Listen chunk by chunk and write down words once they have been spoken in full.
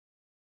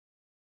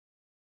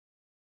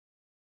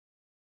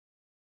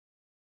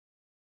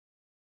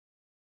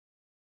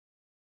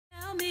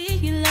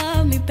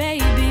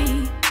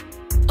baby.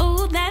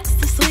 Oh, that's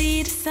the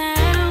sweetest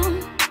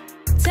sound.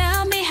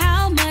 Tell me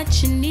how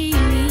much you need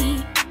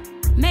me.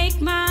 Make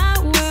my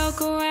world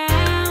go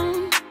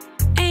round.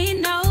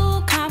 Ain't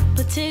no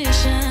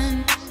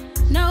competition.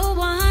 No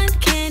one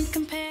can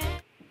compare.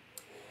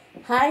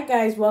 Hi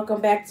guys, welcome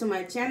back to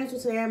my channel. So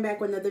today I'm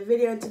back with another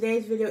video, and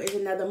today's video is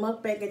another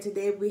mukbang, and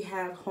today we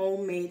have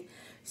homemade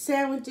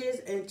sandwiches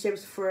and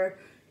chips for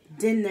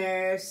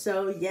dinner.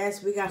 So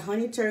yes, we got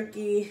honey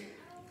turkey,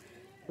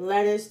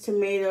 lettuce,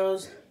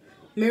 tomatoes,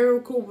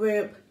 Miracle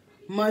Whip,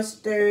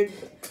 mustard,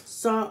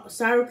 salt,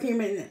 sour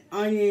cream and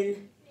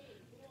onion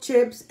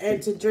chips,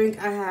 and to drink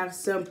I have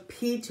some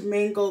peach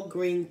mango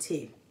green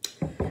tea.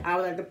 I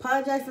would like to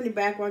apologize for the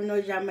background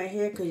noise y'all might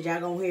hear because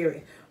y'all gonna hear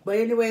it. But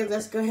anyway,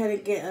 let's go ahead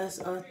and get us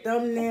a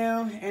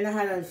thumbnail, and I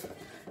had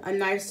a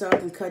knife so I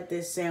can cut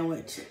this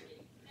sandwich.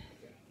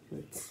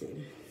 Let's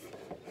see.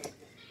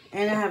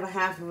 And I have a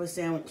half of a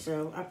sandwich,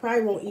 so I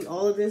probably won't eat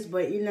all of this,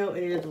 but you know,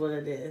 it is what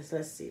it is.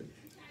 Let's see.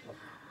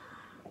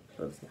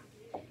 Oops.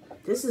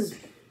 This is,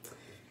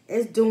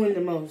 it's doing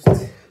the most.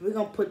 We're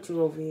going to put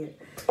you over here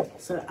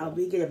so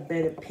we get a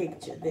better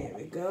picture. There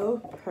we go.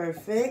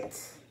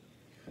 Perfect.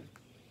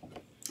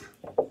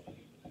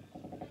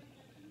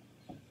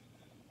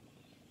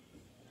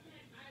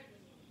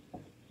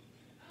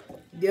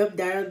 Yep,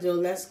 that'll do.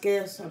 Let's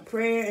get us a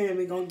prayer, and then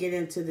we're going to get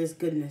into this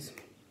goodness.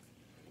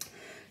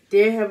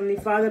 Dear Heavenly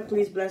Father,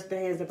 please bless the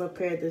hands that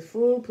prepared this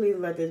food. Please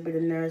let this be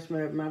the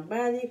nourishment of my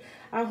body.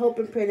 I hope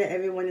and pray that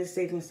everyone is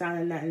safe and sound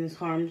and not in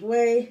harm's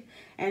way.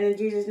 And in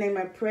Jesus' name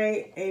I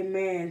pray,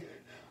 amen.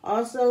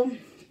 Also,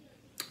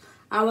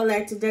 I would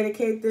like to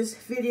dedicate this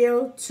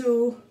video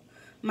to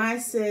my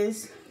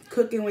sis,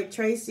 Cooking with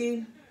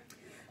Tracy.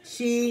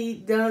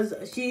 She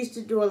used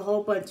to do a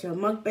whole bunch of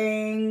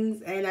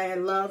mukbangs, and I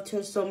loved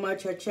her so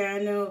much, her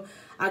channel.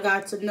 I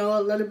got to know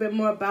a little bit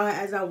more about her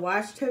as I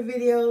watched her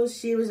videos.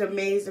 She was an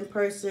amazing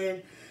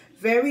person,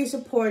 very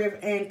supportive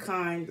and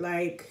kind.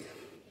 Like,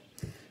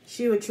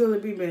 she would truly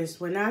be missed.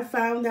 When I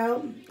found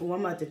out, oh,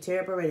 I'm about to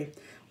tear up already.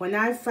 When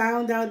I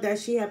found out that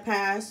she had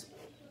passed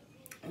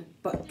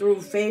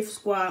through Faith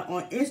Squad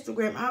on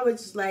Instagram, I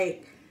was just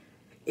like,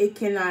 it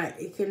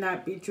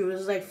cannot be true.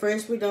 It's like,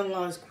 first we done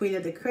lost Queen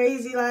of the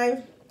Crazy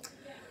Life.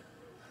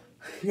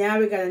 Now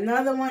we got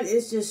another one.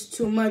 It's just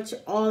too much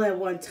all at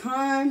one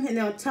time. And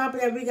on top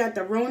of that, we got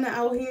the Rona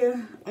out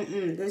here.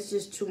 That's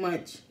just too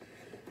much.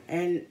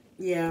 And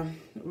yeah,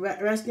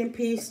 rest in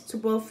peace to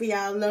both of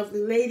y'all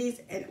lovely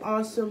ladies and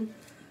awesome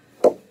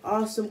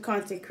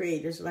content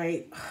creators.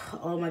 Like,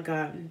 oh my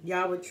God,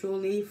 y'all will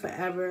truly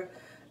forever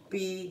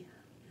be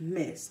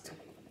missed.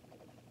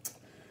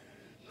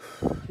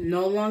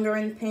 No longer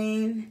in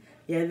pain.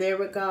 Yeah, there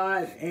with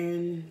God.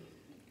 And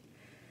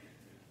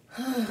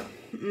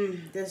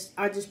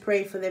I just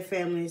pray for their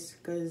families,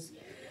 because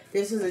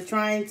this is a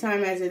trying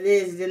time as it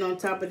is. Then on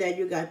top of that,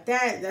 you got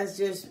that. That's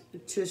just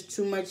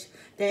too much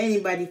that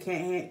anybody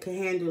can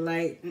handle.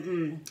 Like,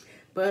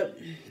 But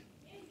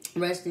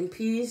rest in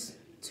peace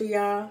to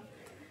y'all.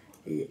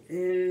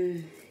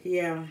 And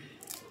yeah.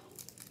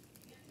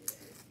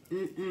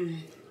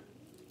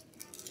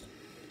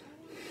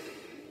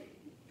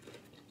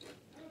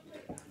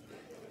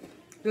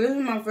 This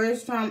is my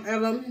first time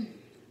ever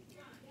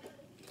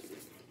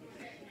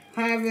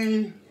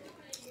having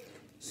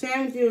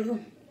sandwiches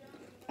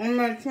on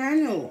my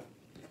channel.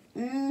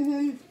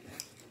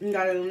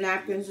 Got little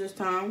napkins this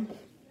time.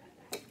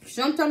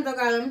 Sometimes I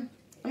got them.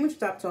 Let me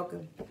stop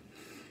talking.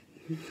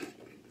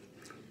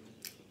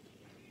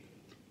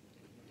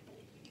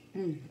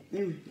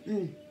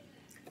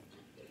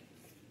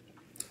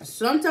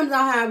 Sometimes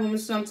I have them,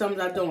 sometimes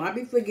I don't. I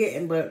be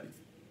forgetting, but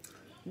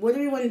what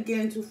do we want to get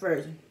into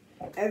first?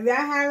 If y'all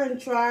haven't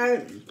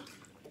tried,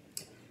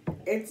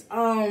 it's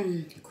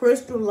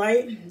Crystal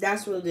Light.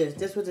 That's what it is.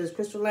 This what it is,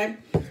 Crystal Light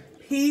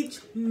peach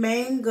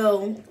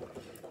mango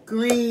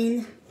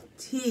green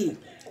tea.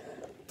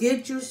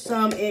 Get you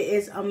some. It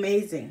is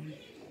amazing.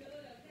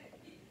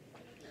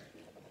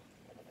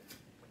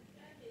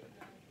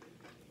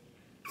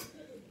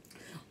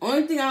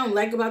 Only thing I don't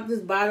like about this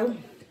bottle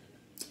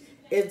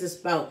is the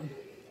spout.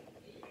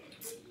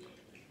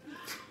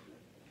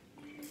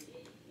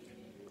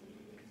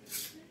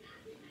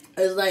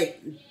 It's like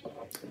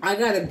I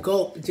gotta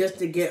gulp just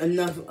to get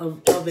enough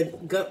of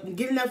it,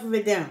 get enough of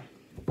it down.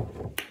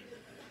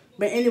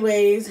 But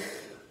anyways,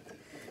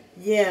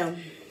 yeah.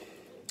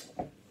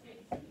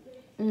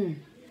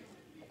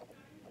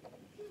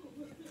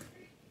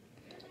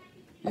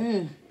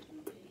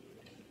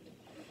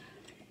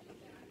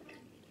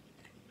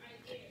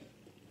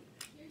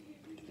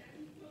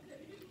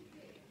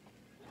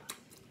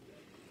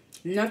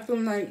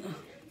 Nothing like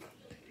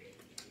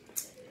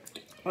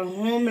a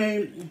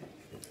homemade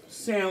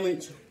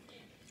sandwich.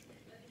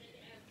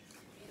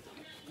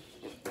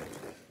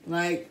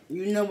 Like,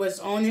 you know what's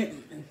on it.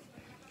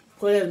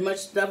 Put as much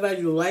stuff as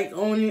you like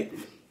on it.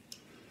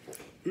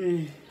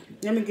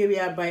 Let me give you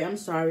a bite. I'm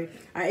sorry.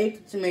 I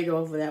ate the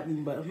tomato off of that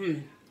one, but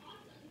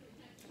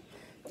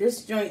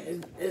this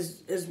joint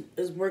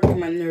is working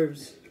my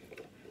nerves.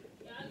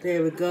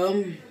 There we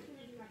go.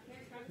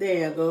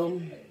 There you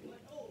go.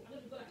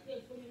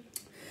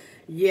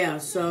 Yeah,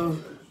 so,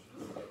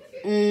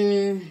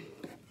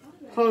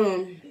 hold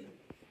on.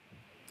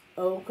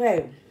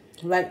 Okay,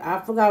 like, I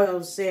forgot what I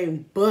was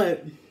saying,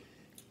 but,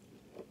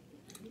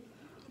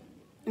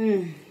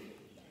 this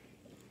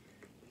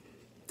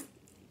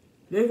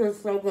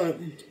is so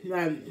good.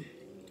 Like,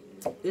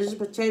 this is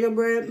potato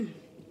bread,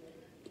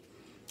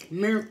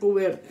 Miracle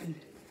Whip,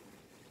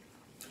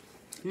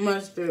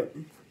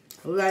 mustard,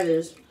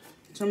 lettuce,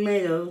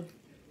 tomato,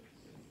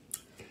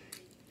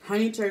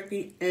 honey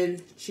turkey,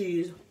 and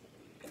cheese,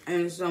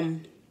 and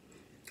some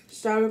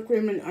sour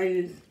cream and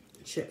onion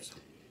chips.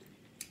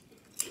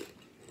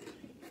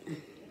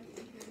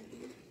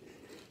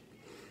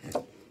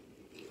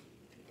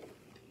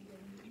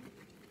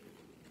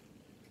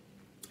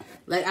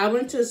 Like, I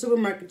went to the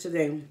supermarket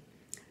today.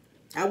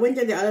 I went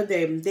there the other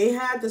day. They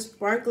had the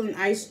sparkling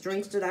ice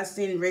drinks that I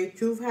seen Ray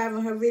Truth have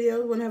on her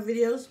videos, one of her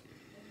videos.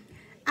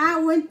 I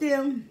went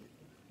there.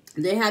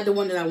 They had the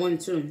one that I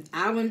wanted too.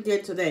 I went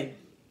there today.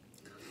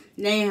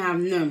 They ain't have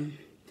none.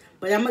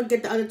 But I'm going to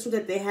get the other two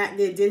that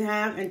they did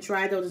have and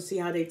try those to see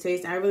how they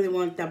taste. I really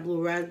want that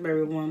blue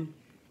raspberry one.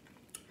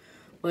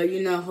 But,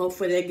 you know,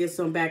 hopefully they get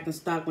some back in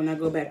stock when I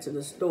go back to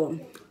the store.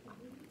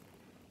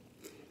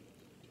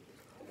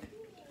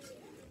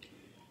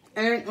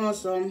 And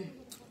also,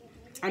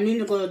 I need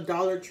to go to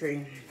Dollar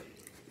Tree.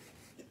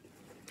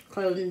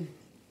 Because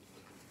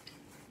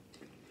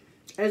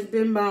it's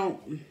been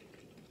about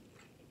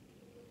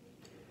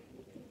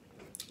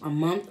a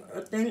month,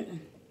 I think.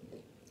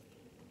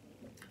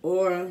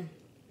 Or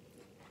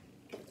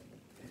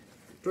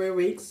 3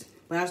 weeks.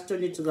 But I still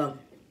need to go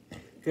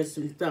get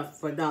some stuff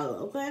for $1,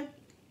 okay?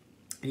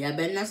 Yeah, I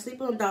better not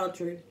sleep on Dollar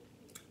Tree.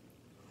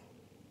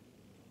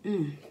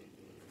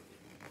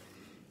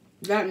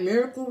 That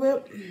Miracle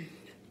Whip,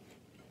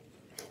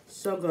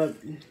 so good.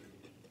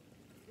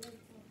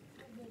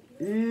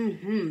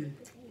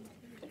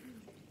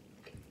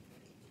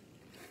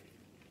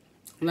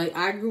 Like,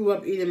 I grew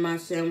up eating my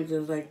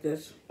sandwiches like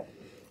this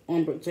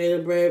on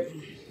potato bread.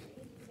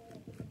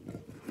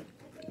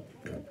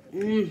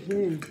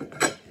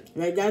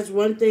 Like, that's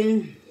one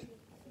thing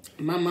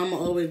my mama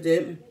always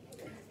did.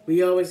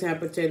 We always had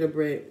potato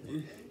bread.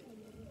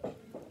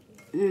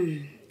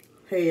 Here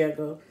you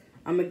go.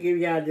 I'm going to give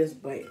y'all this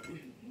bite.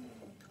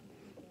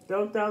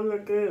 Don't that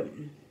look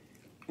good?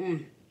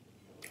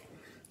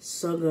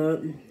 So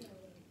good.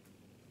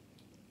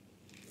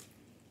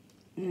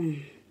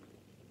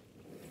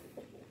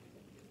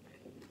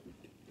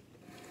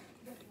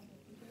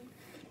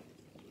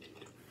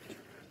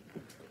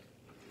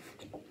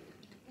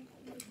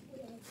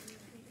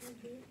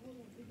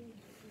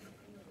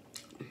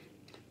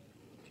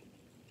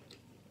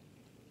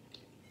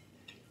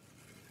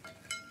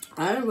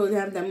 I don't really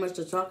have that much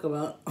to talk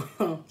about.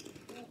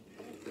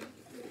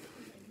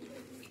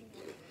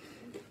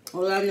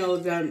 All I know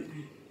is that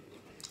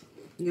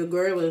your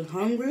girl is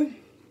hungry.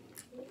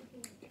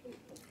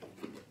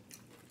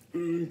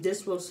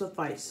 This will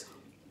suffice.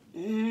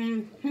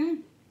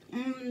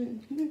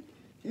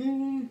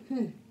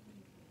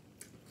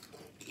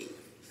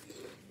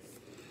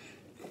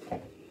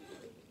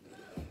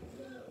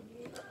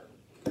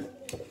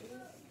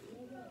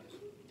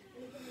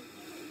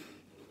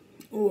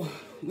 Oh,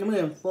 I'm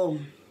getting full.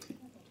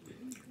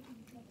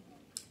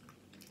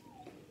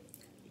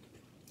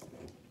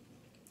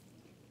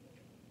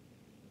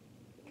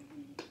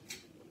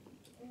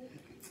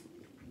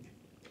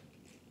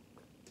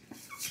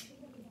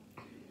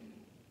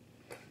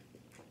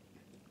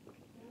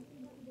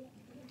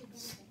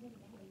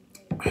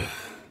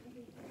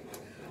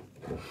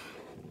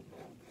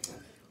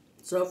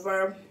 So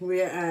far,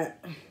 we're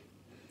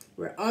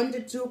under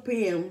 2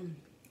 p.m.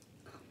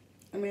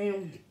 I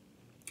mean,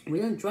 we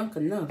done drunk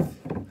enough.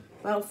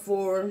 About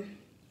 4,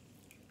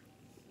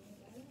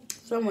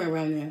 somewhere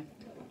around there.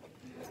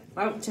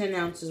 About 10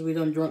 ounces we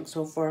done drunk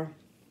so far.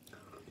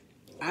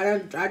 I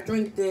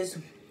drink this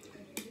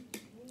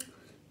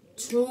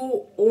 2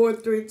 or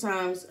 3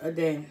 times a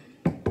day.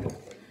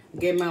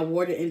 Get my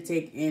water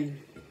intake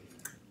in.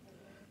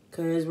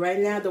 Because right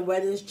now the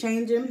weather is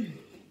changing.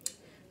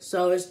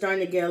 So it's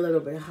starting to get a little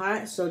bit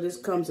hot. So this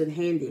comes in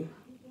handy.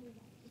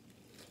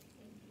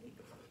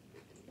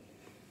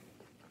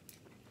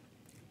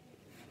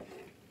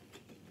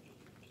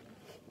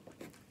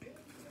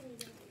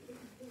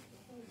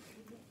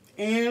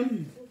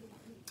 And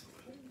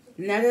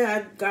now that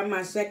I got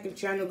my second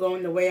channel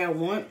going the way I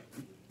want,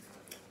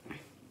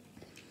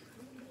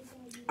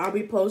 I'll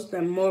be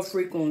posting more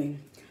frequently.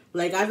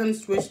 Like, I done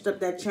switched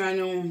up that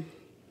channel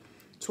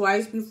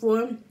twice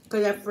before.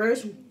 Because at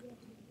first,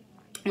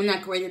 when I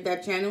created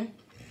that channel,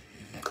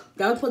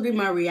 that was supposed to be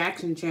my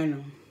reaction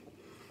channel.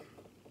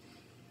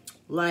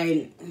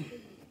 Like,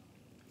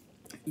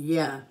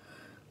 yeah.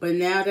 But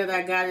now that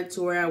I got it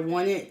to where I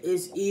want it,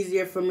 it's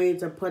easier for me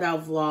to put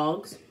out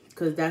vlogs.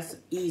 Because that's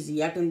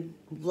easy. I can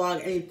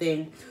vlog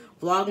anything.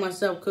 Vlog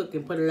myself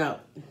cooking, put it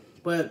out.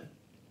 But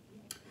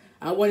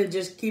I want to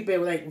just keep it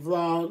like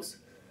vlogs.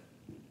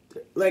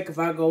 like if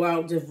I go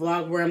out, just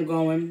vlog where I'm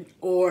going,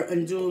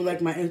 and do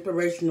like my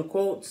inspirational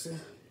quotes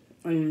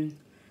and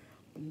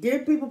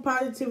give people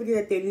positivity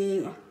that they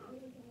need.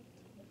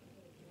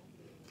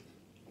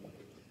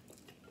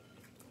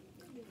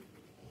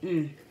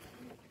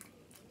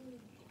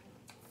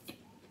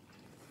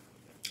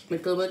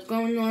 Because what's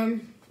going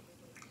on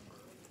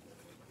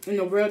in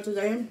the world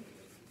today,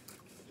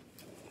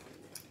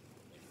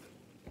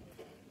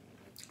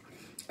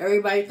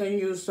 everybody can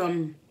use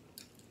some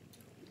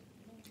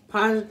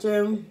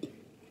positive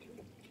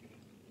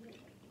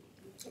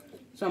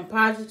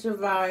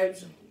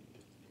vibes,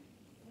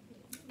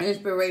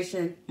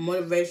 inspiration,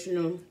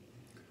 motivational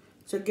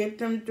to get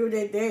them through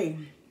their day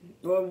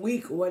or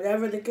week,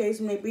 whatever the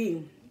case may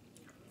be.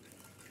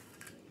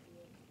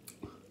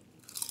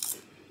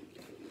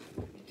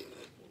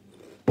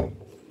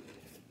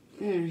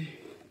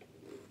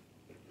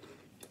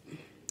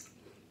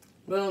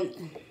 Well,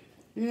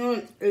 you know,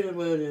 it is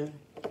what it is.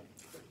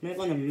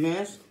 Making a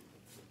mess.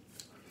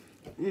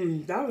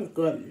 That was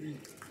good.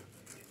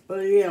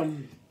 But yeah,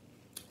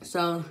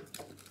 so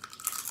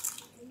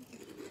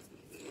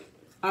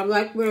I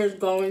like where it's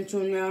going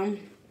to now.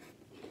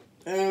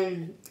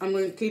 And I'm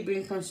going to keep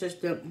being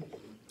consistent.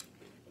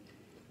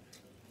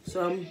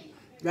 So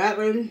that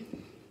way,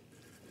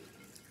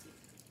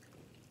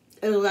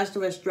 it'll less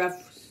of a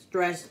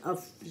stress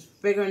of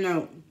figuring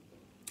out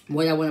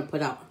what I want to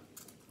put out.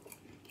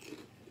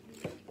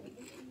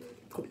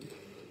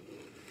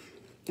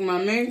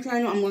 My main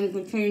channel, I'm going to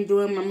continue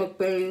doing my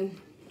mukbang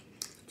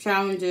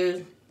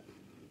challenges,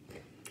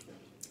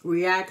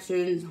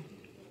 reactions.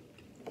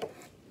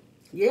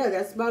 Yeah,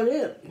 that's about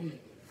it.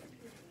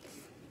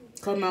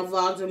 Because my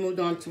vlogs have moved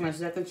on to my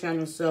second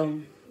channel,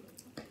 so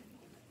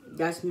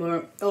that's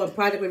more. Oh, and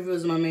product reviews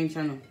is my main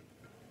channel.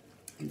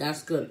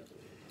 That's good.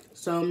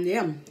 So,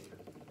 yeah.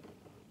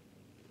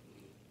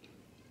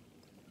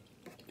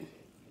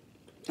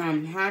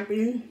 I'm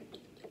happy.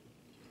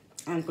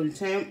 I'm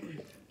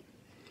content.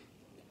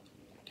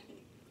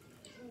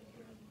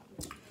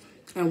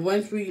 And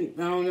once I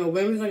don't know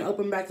when we're going to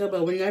open back up,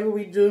 but whenever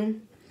we do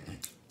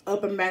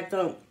open back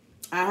up,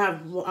 I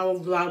will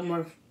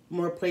vlog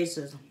more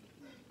places.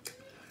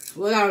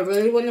 What I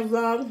really want to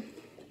vlog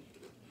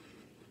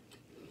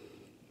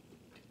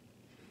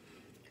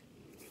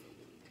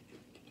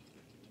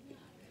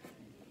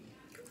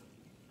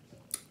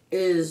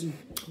is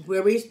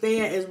where we stay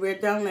at. Is we're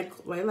down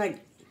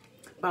like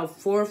about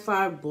 4 or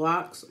 5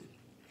 blocks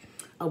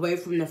away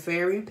from the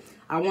ferry.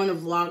 I want to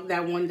vlog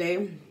that one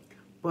day,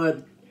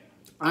 but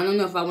I don't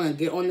know if I want to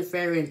get on the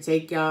ferry and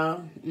take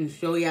y'all and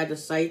show y'all the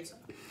sights.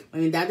 I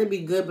mean, that'd be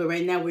good, but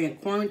right now we're in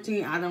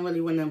quarantine. I don't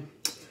really want to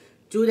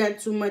do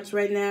that too much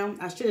right now.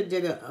 I should have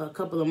did it a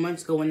couple of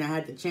months ago when I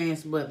had the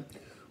chance, but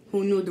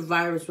who knew the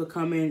virus would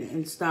come in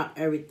and stop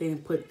everything,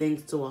 put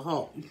things to a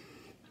halt.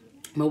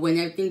 But when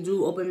everything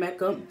do open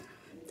back up,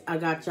 I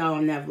got y'all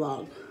on that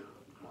vlog.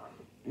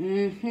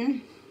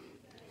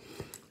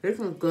 This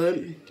was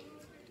good.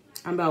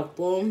 I'm about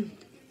full.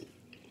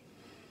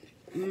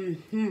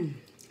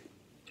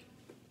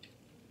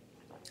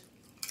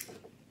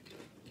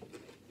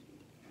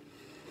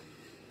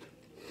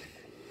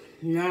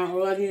 Now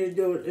all I need to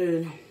do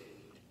is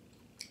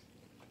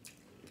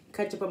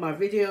catch up on my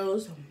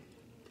videos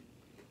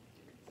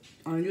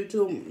on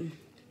YouTube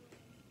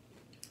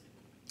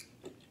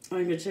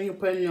and continue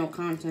putting out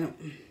content.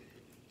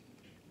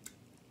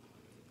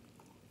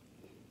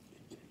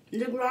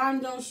 The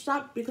grind don't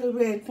stop because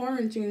we're in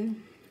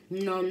quarantine.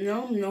 No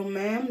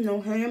ma'am, no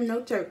ham,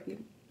 no turkey.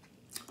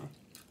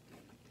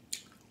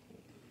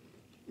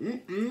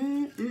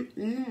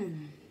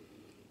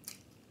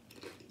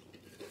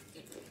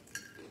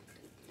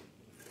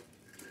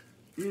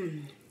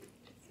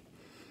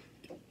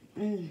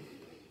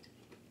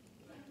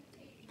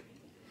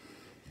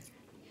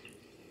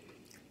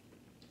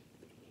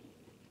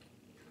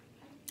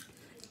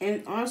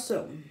 And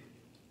also,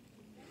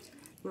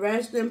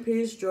 rest in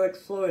peace, George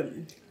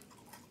Floyd.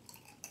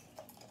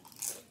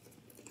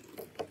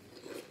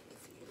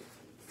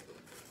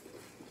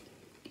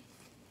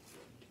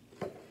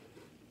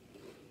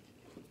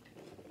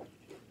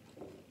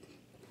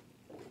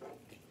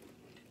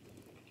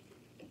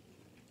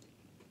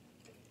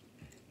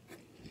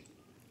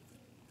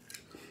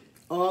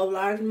 All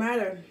lives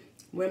matter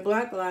when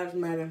Black lives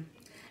matter.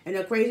 And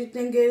the crazy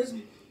thing is,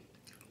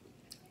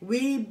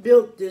 we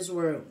built this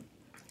world.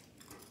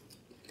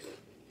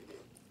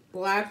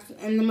 Blacks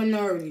and the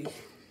minorities.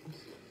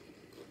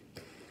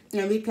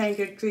 And we can't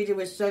get treated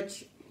with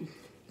such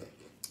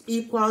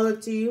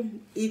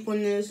equality,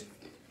 equalness,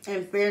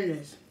 and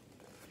fairness.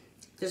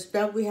 The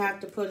stuff we have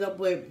to put up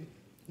with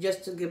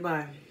just to get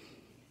by.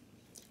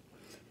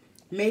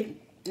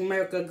 Make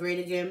America great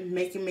again.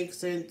 Make it make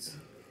sense.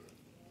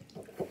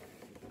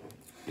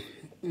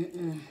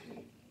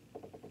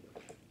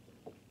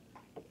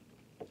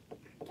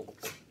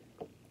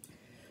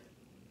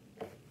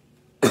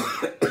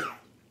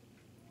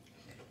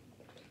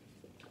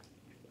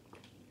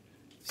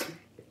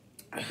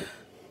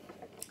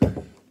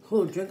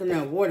 Oh, drinking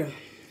that water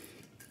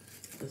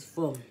is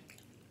full.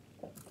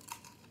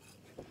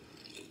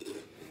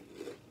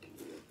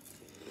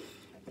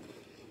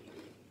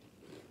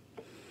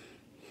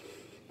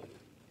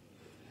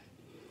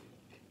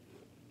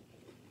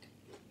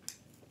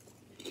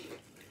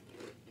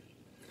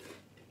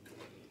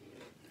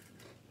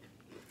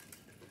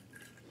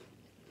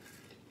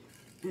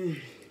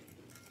 Mm.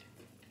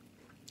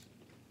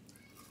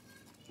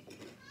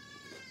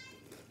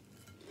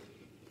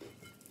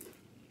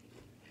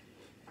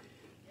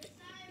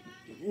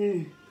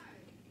 Mm.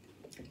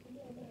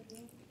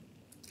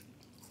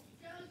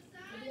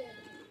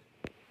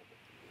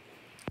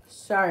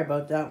 Sorry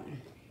about that.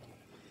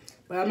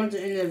 But I'm going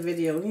to end the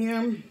video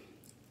here.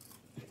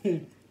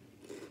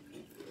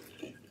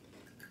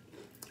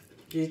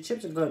 These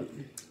chips are good.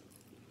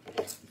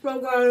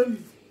 So guys,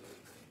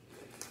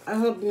 I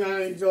hope you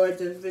all enjoyed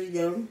this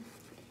video.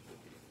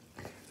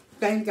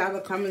 Thank y'all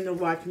for coming to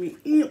watch me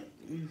eat.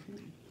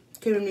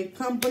 Keeping me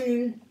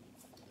company.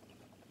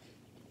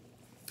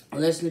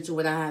 Listening to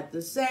what I have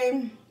to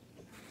say.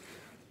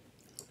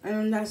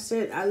 And that's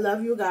it. I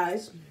love you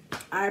guys.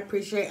 I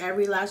appreciate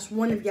every last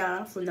one of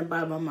y'all from the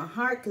bottom of my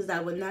heart, because I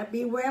would not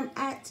be where I'm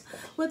at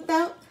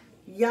without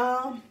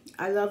y'all.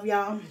 I love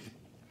y'all.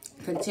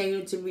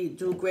 Continue to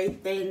do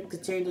great things.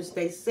 Continue to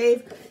stay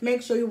safe.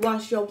 Make sure you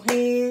wash your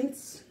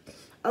hands.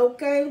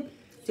 Okay?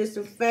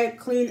 Disinfect,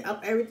 clean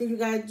up everything you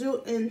gotta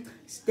do, and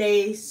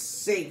stay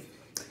safe.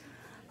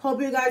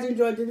 Hope you guys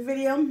enjoyed this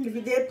video. If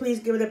you did, please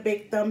give it a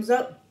big thumbs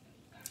up.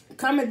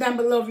 Comment down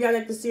below if y'all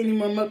like to see any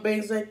more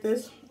mukbangs like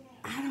this.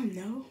 I don't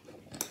know.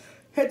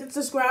 Hit the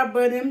subscribe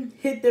button.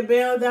 Hit the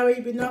bell. That way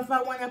you be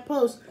notified when I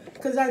post.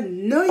 Because I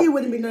know you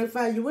wouldn't be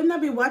notified. You would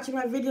not be watching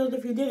my videos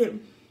if you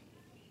didn't.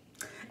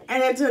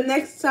 And until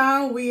next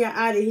time, we are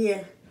out of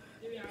here.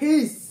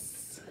 Peace.